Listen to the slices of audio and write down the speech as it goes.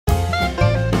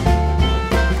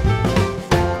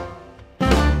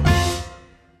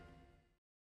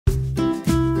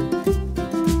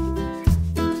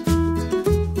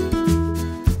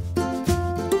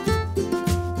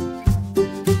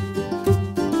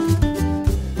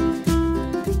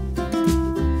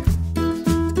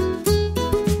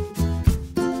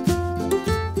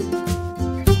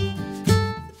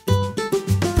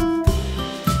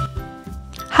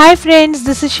Hi friends,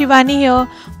 this is Shivani here.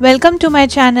 Welcome to my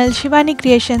channel Shivani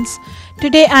Creations.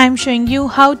 Today I am showing you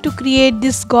how to create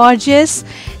this gorgeous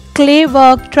clay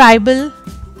work tribal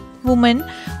woman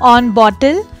on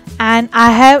bottle, and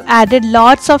I have added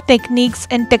lots of techniques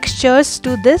and textures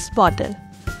to this bottle.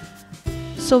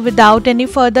 So without any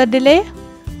further delay,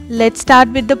 let's start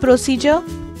with the procedure.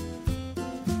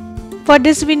 For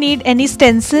this we need any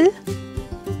stencil,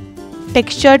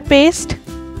 textured paste,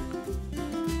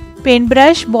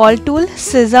 paintbrush, ball tool,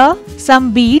 scissor,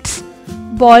 some beads,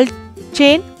 ball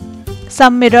chain,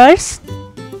 some mirrors,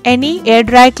 any air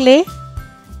dry clay,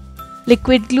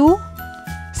 liquid glue,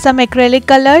 some acrylic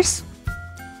colors,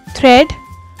 thread,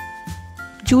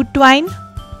 jute twine,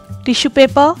 tissue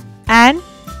paper and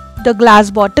the glass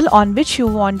bottle on which you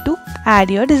want to add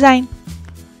your design.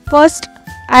 First,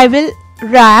 I will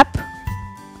wrap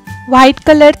white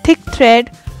color thick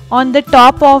thread on the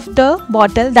top of the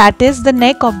bottle, that is the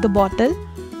neck of the bottle.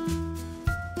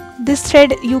 This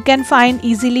thread you can find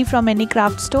easily from any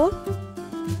craft store.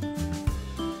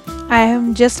 I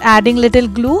am just adding little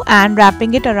glue and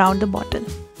wrapping it around the bottle.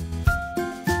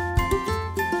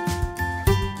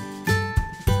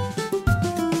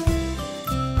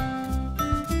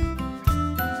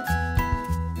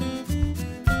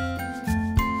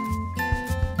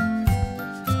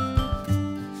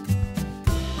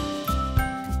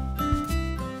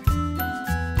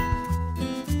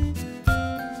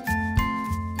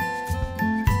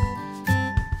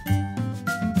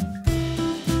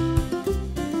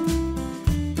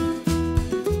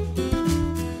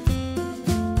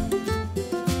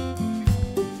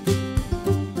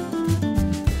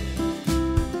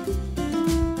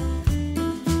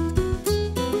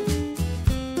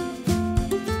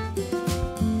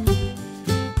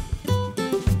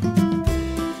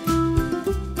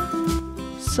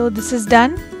 So this is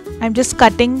done. I'm just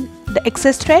cutting the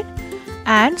excess thread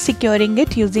and securing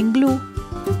it using glue.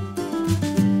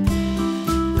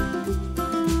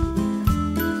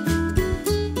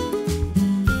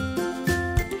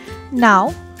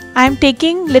 Now I'm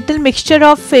taking little mixture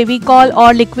of Fevicol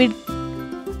or liquid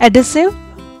adhesive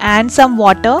and some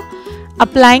water,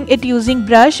 applying it using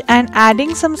brush and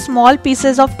adding some small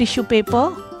pieces of tissue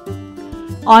paper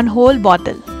on whole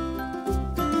bottle.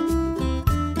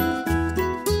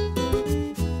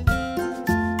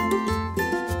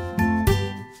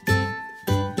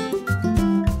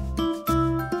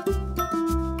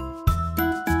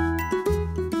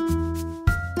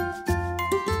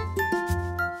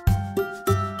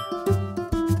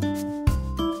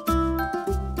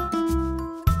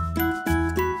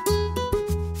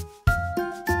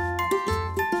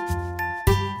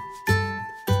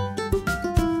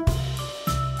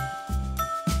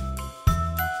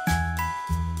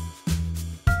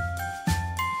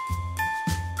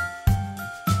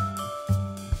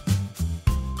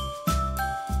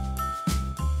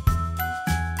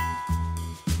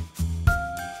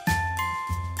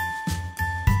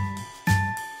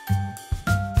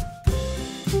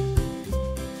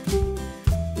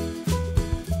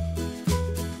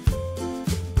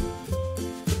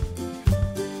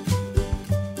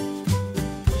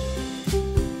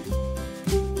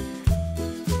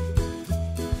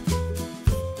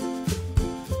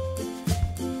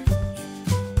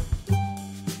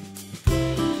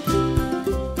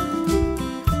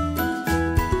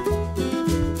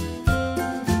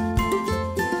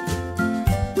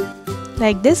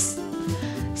 Like this.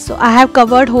 So I have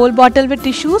covered whole bottle with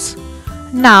tissues.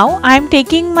 Now I am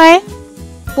taking my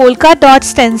polka dot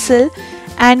stencil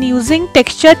and using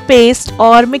textured paste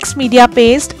or mixed media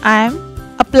paste, I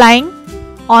am applying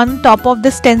on top of the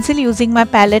stencil using my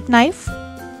palette knife.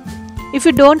 If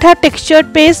you don't have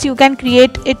textured paste, you can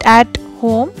create it at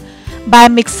home by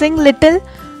mixing little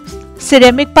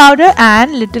ceramic powder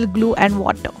and little glue and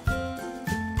water.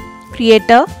 Create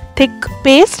a thick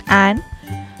paste and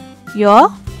your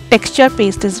texture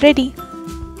paste is ready.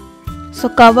 So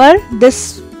cover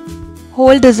this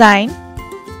whole design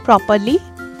properly.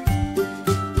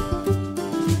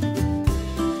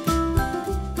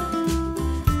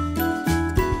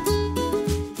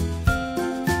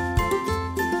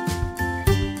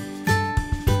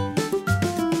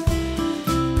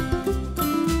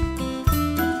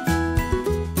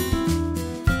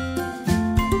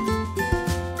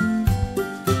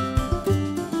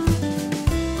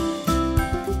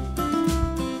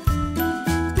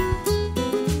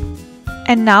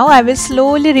 And now I will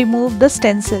slowly remove the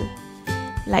stencil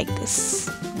like this.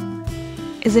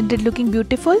 Isn't it looking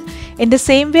beautiful? In the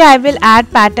same way I will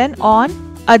add pattern on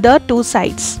other two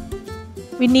sides.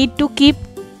 We need to keep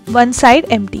one side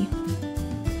empty.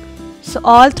 So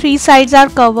all three sides are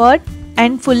covered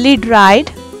and fully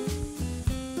dried.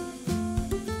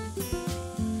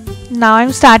 Now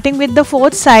I'm starting with the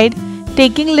fourth side,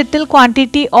 taking little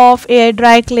quantity of air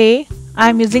dry clay.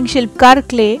 I'm using Shilpkar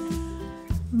clay,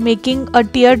 making a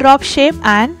teardrop shape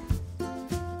and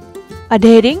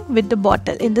adhering with the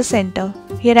bottle in the center.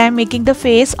 Here I am making the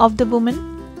face of the woman.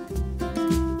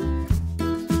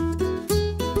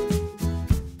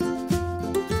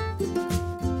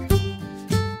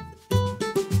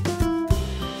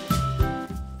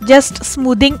 Just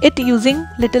smoothing it using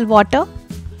little water.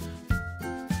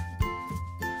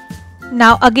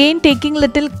 Now again taking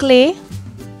little clay,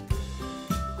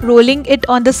 rolling it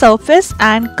on the surface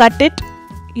and cut it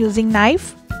using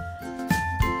knife.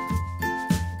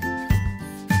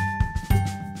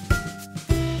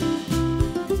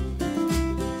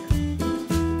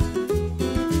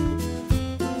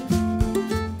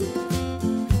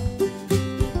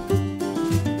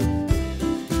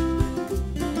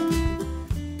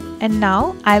 And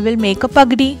now I will make a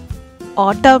pagdi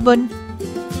or turban.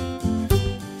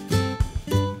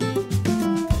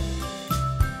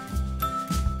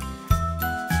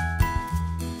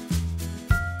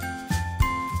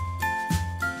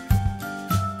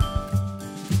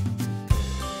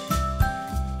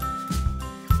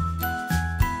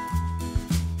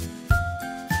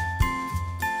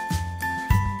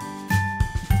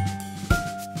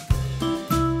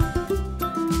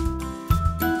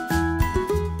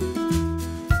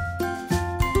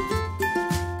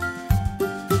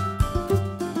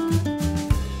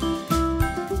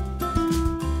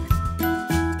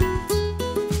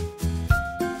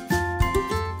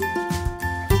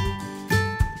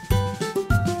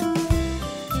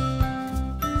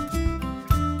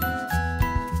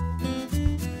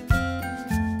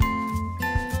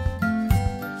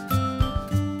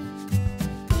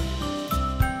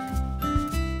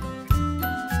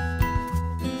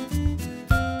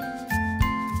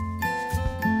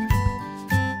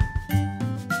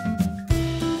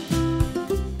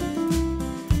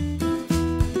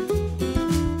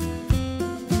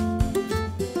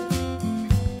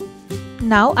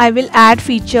 Now I will add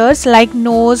features like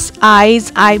nose,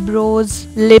 eyes, eyebrows,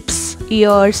 lips,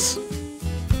 ears.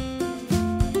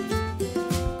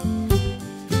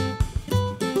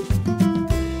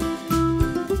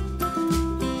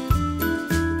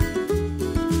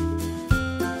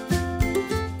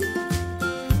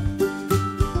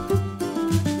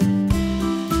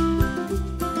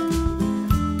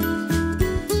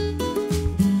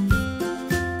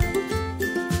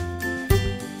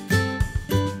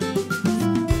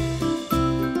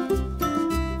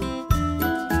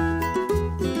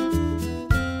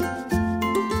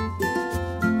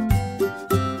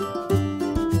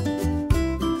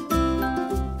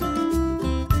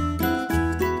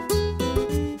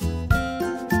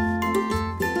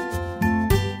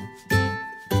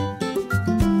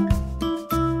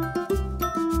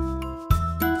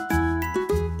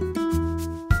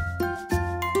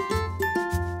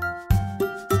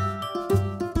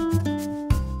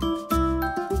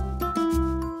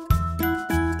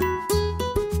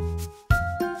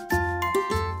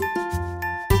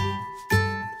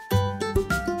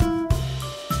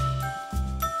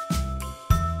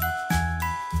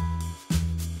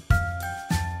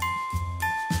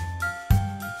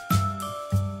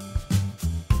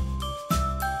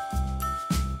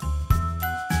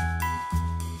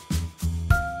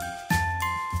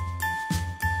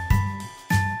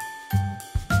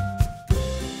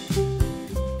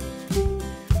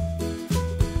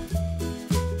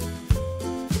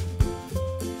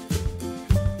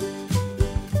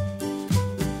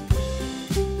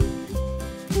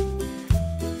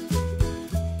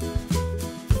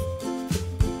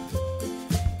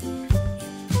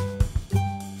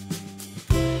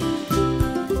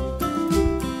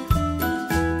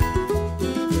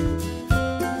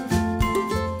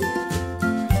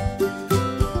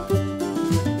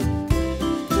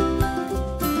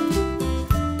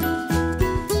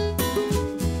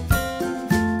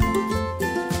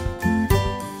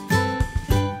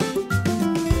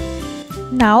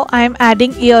 Now I am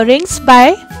adding earrings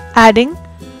by adding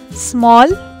small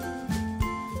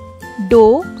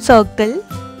dough circle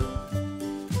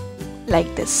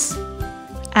like this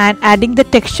and adding the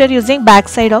texture using back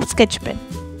side of sketch pen.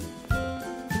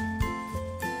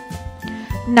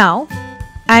 Now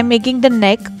I am making the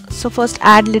neck, so first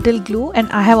add little glue, and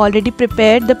I have already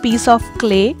prepared the piece of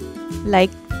clay like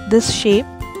this shape.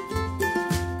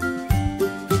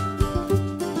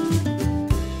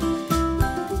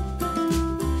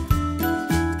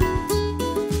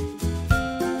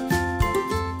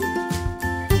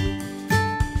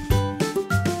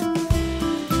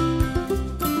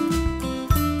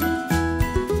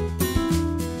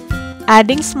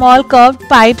 adding small curved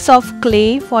pipes of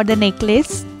clay for the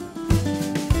necklace.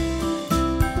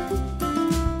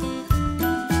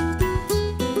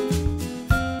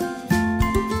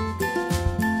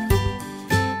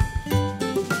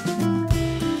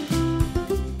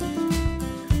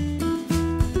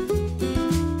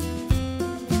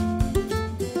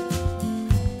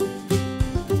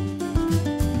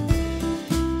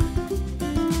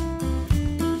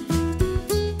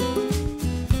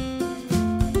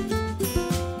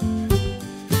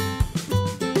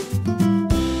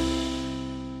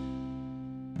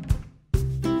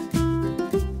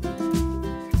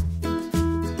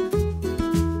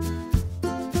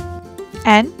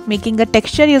 And making a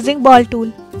texture using ball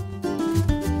tool.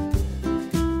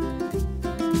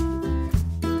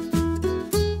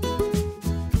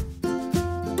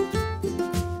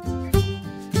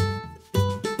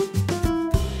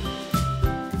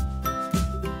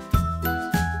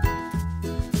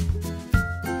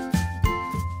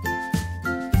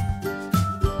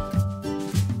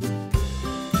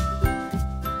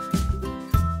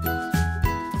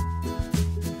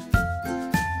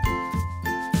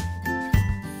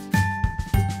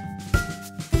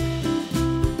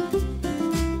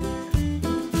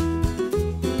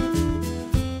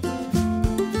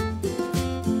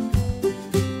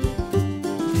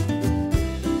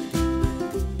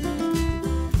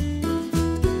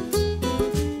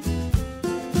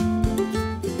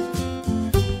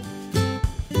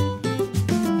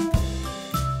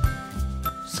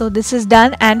 So this is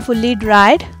done and fully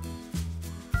dried.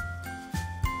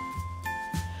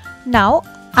 Now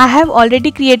I have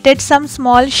already created some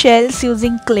small shells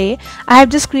using clay. I have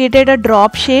just created a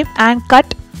drop shape and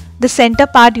cut the center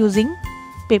part using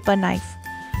paper knife.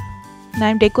 Now I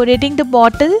am decorating the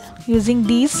bottle using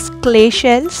these clay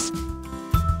shells.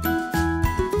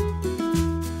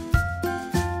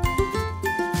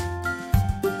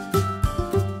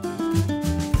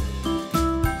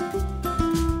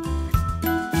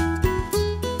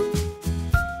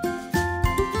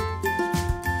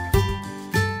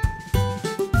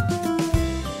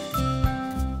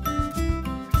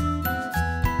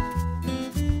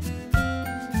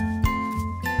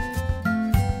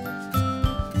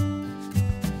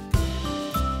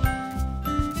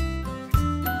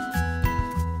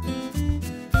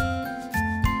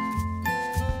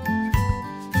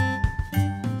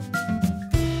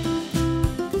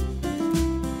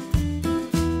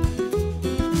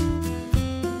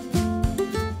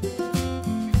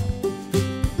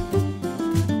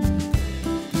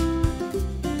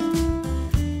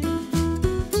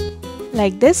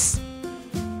 Like this.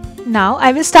 Now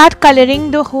I will start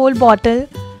coloring the whole bottle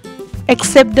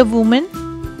except the woman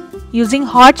using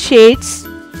hot shades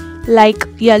like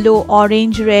yellow,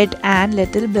 orange, red and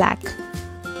little black.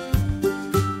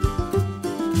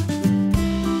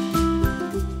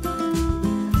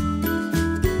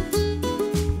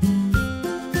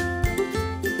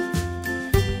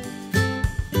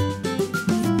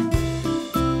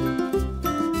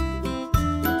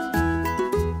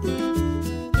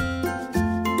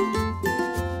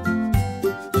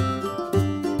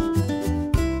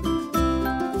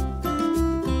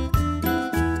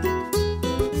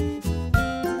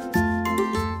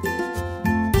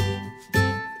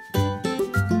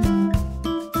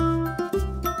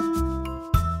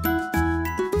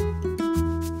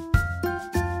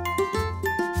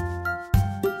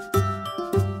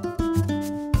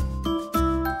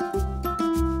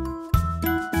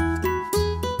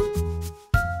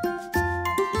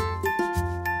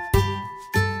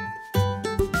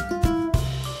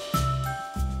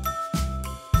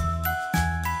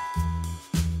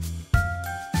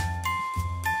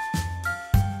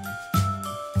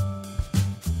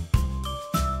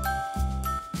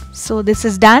 So this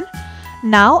is done.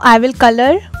 Now I will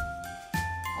color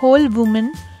whole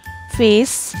woman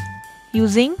face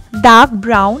using dark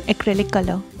brown acrylic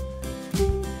color.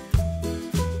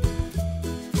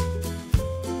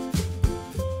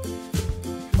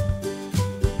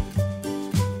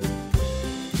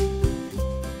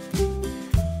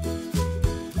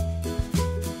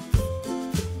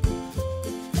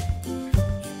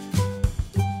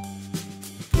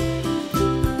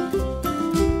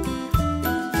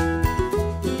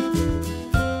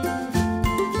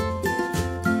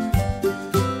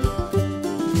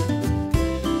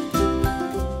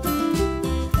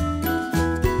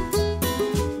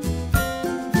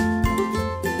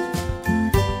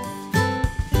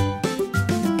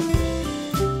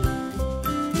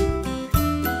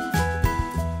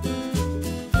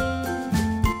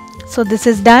 So this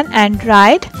is done and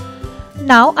dried.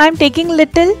 Now I am taking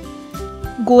little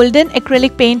golden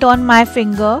acrylic paint on my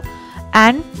finger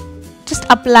and just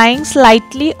applying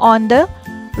slightly on the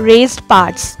raised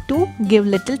parts to give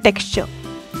little texture.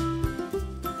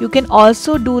 You can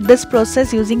also do this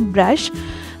process using brush,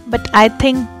 but I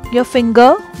think your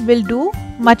finger will do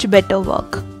much better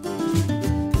work.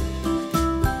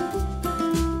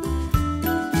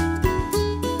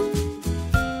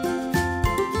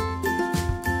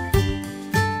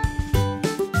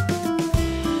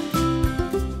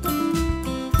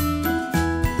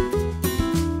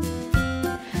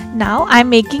 Now I am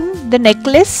making the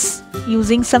necklace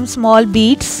using some small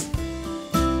beads.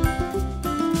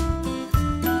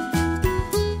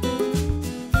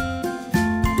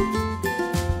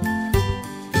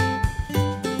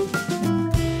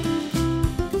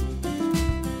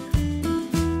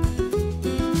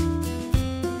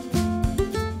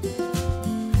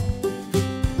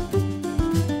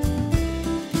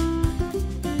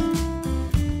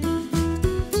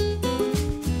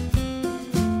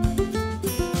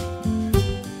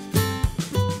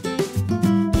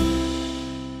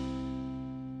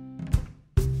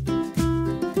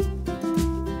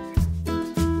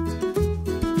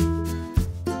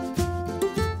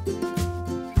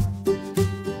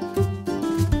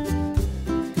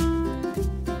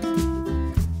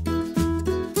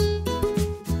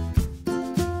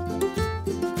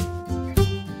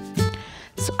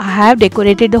 So I have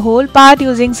decorated the whole part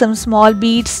using some small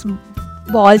beads,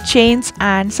 ball chains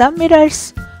and some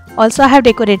mirrors. Also I have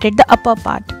decorated the upper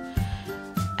part.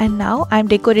 And now I am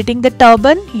decorating the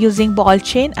turban using ball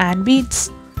chain and beads.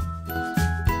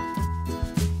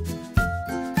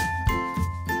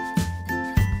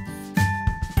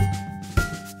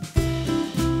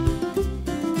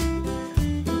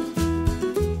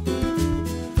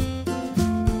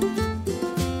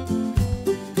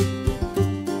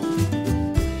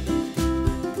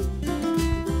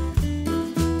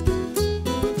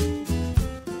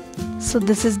 So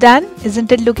this is done.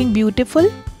 Isn't it looking beautiful?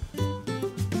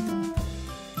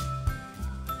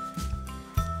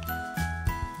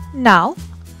 Now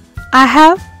I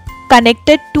have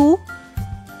connected two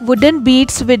wooden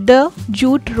beads with the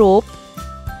jute rope,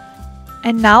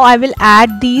 and now I will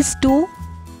add these two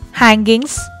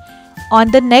hangings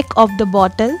on the neck of the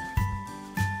bottle.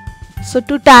 So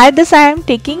to tie this I am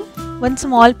taking one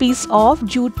small piece of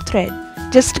jute thread.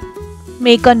 Just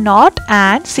make a knot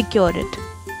and secure it.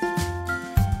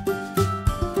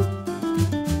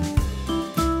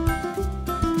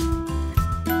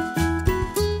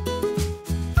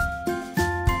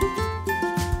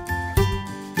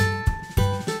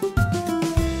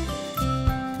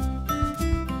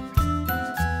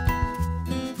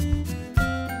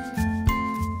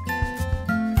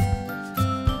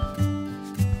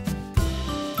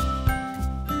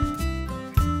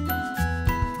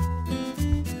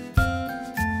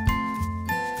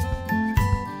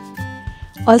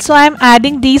 Also I am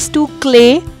adding these two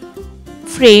clay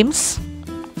frames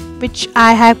which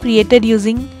I have created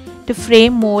using the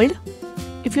frame mold.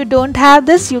 If you don't have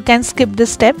this, you can skip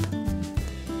this step.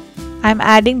 I am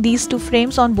adding these two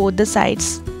frames on both the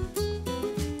sides.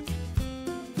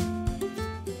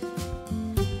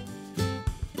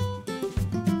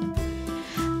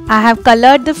 I have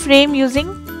colored the frame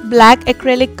using black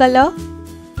acrylic color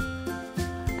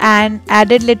and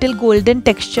added little golden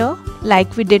texture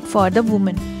like we did for the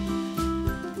woman,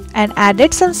 and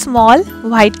added some small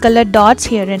white colored dots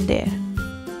here and there.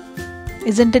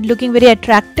 Isn't it looking very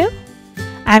attractive?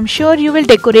 I am sure you will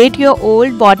decorate your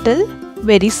old bottle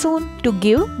very soon to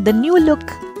give the new look.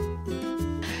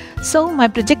 So my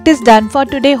project is done for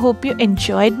today. Hope you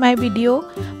enjoyed my video.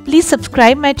 Please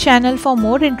subscribe my channel for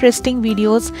more interesting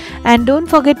videos and don't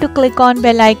forget to click on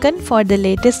bell icon for the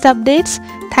latest updates.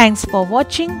 Thanks for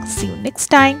watching. See you next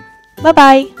time. Bye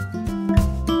bye.